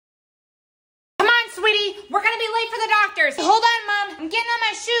We're gonna be late for the doctors. Hold on, Mom. I'm getting on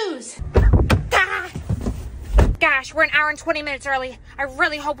my shoes. Gosh, we're an hour and 20 minutes early. I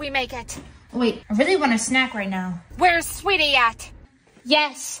really hope we make it. Wait, I really want a snack right now. Where's Sweetie at?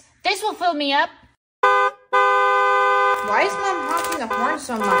 Yes, this will fill me up. Why is Mom honking the horn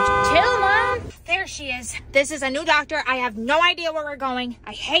so much? Chill, Mom. There she is. This is a new doctor. I have no idea where we're going.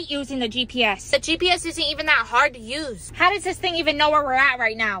 I hate using the GPS. The GPS isn't even that hard to use. How does this thing even know where we're at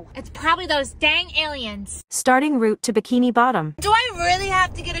right now? It's probably those dang aliens. Starting route to Bikini Bottom. Do I really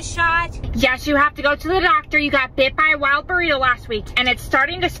have to get a shot? Yes, you have to go to the doctor. You got bit by a wild burrito last week, and it's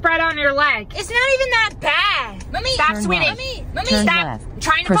starting to spread on your leg. It's not even that bad. Mommy, stop, Sweetie. Mommy, Turn stop. left. I'm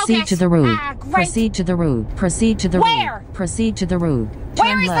trying to Proceed focus. to the route. Great. Proceed to the route. Proceed to the route. Where? Proceed to the route.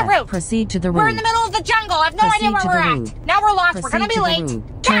 Where Turn is left. the route? Proceed to the route. We're in the middle of the jungle. I have no idea where Proceed to we're the at. route. Now we're lost. We're gonna be Proceed to the late.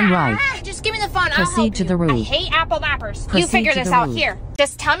 route. Turn right. Just give me the phone. I'll Proceed help to you. the route. I hate apple mappers. You Proceed figure to this the out route. here.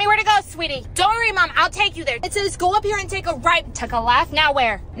 Just tell me where to go, Sweetie. Don't worry, Mom. I'll take you there. It says go up here and take a right. Took a left. Now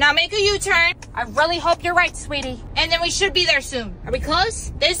where? Now make a U-turn. I really hope you're right, Sweetie. And then we should be there soon. Are we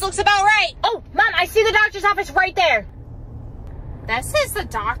close? This looks about right. Oh, Mom, I see the doctor's office right there. This is the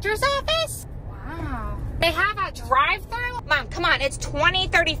doctor's office? Wow. They have a drive-thru? Mom, come on, it's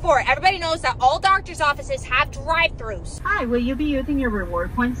 2034. Everybody knows that all doctor's offices have drive-thrus. Hi, will you be using your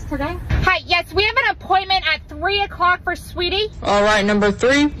reward points today? Hi, yes, we have an appointment at 3 o'clock for Sweetie. All right, number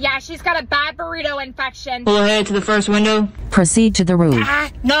 3. Yeah, she's got a bad burrito infection. Pull ahead to the first window. Proceed to the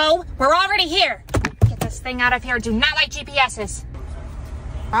route. No, we're already here. Get this thing out of here. Do not like GPSs.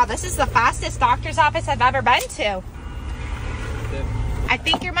 Wow, this is the fastest doctor's office I've ever been to. I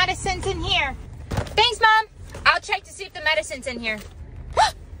think your medicine's in here. Thanks, Mom. I'll check to see if the medicine's in here.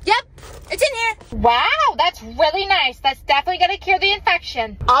 Yep, it's in here. Wow, that's really nice. That's definitely gonna cure the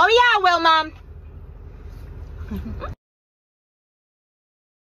infection. Oh yeah, it will, Mom.